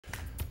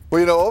Well,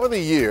 you know, over the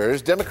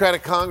years,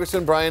 Democratic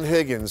Congressman Brian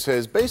Higgens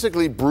has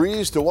basically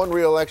breezed to one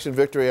re-election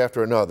victory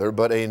after another,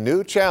 but a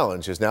new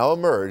challenge has now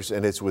emerged,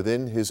 and it's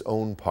within his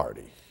own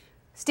party.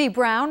 Steve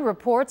Brown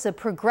reports a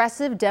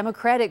progressive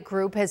Democratic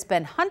group has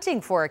been hunting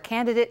for a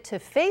candidate to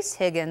face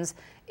Higgens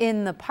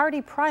in the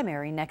party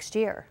primary next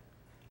year.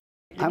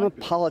 I'm a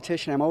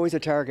politician. I'm always a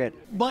target.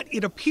 But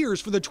it appears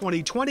for the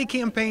 2020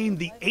 campaign,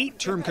 the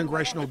 8-term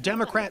congressional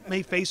Democrat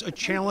may face a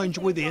challenge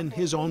within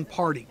his own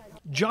party.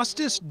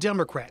 Justice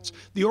Democrats,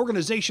 the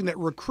organization that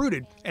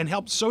recruited and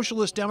helped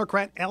Socialist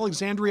Democrat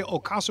Alexandria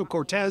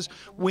Ocasio-Cortez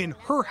win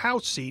her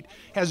House seat,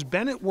 has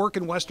been at work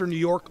in Western New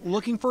York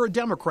looking for a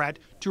Democrat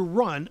to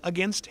run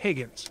against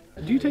Higgens.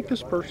 Do you take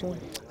this personally?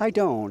 I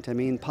don't. I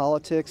mean,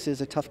 politics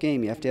is a tough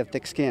game. You have to have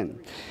thick skin.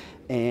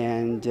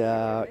 And,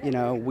 you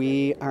know,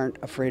 we aren't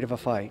afraid of a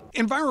fight.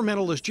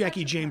 Environmentalist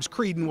Jackie James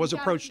Creedon was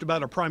approached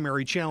about a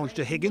primary challenge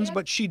to Higgens,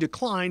 but she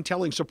declined,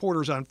 telling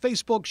supporters on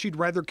Facebook she'd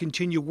rather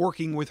continue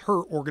working with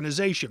her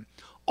organization.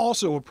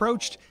 Also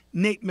approached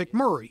Nate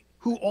McMurray,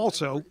 who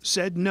also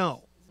said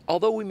no.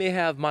 Although we may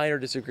have minor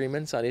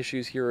disagreements on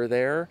issues here or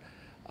there,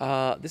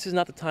 this is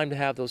not the time to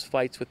have those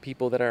fights with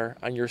people that are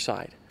on your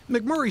side.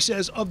 McMurray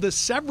says of the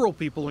several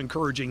people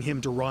encouraging him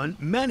to run,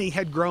 many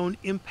had grown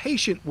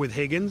impatient with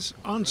Higgens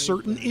on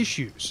certain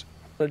issues.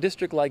 In a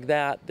district like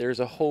that, there's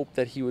a hope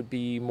that he would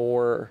be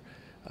more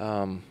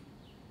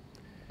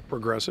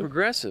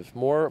progressive,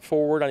 more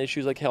forward on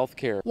issues like health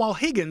care. While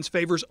Higgens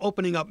favors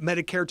opening up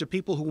Medicare to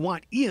people who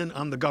want in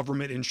on the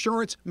government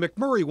insurance,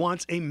 McMurray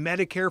wants a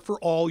Medicare for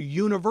all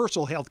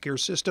universal health care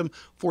system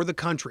for the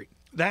country.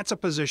 That's a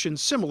position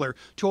similar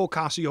to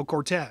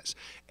Ocasio-Cortez.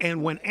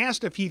 And when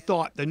asked if he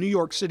thought the New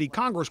York City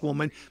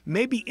Congresswoman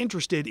may be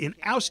interested in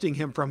ousting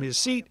him from his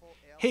seat,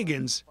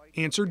 Higgens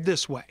answered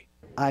this way.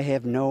 I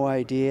have no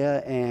idea,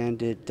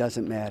 and it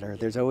doesn't matter.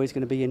 There's always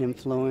going to be an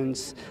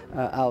influence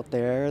out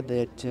there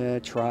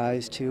that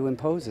tries to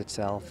impose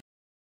itself.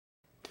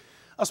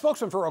 A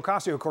spokesman for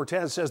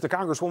Ocasio-Cortez says the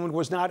Congresswoman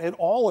was not at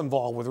all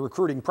involved with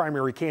recruiting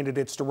primary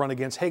candidates to run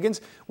against Higgens.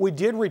 We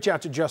did reach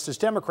out to Justice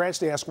Democrats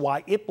to ask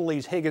why it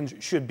believes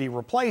Higgens should be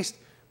replaced,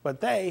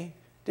 but they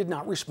did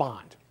not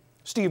respond.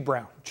 Steve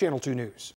Brown, Channel 2 News.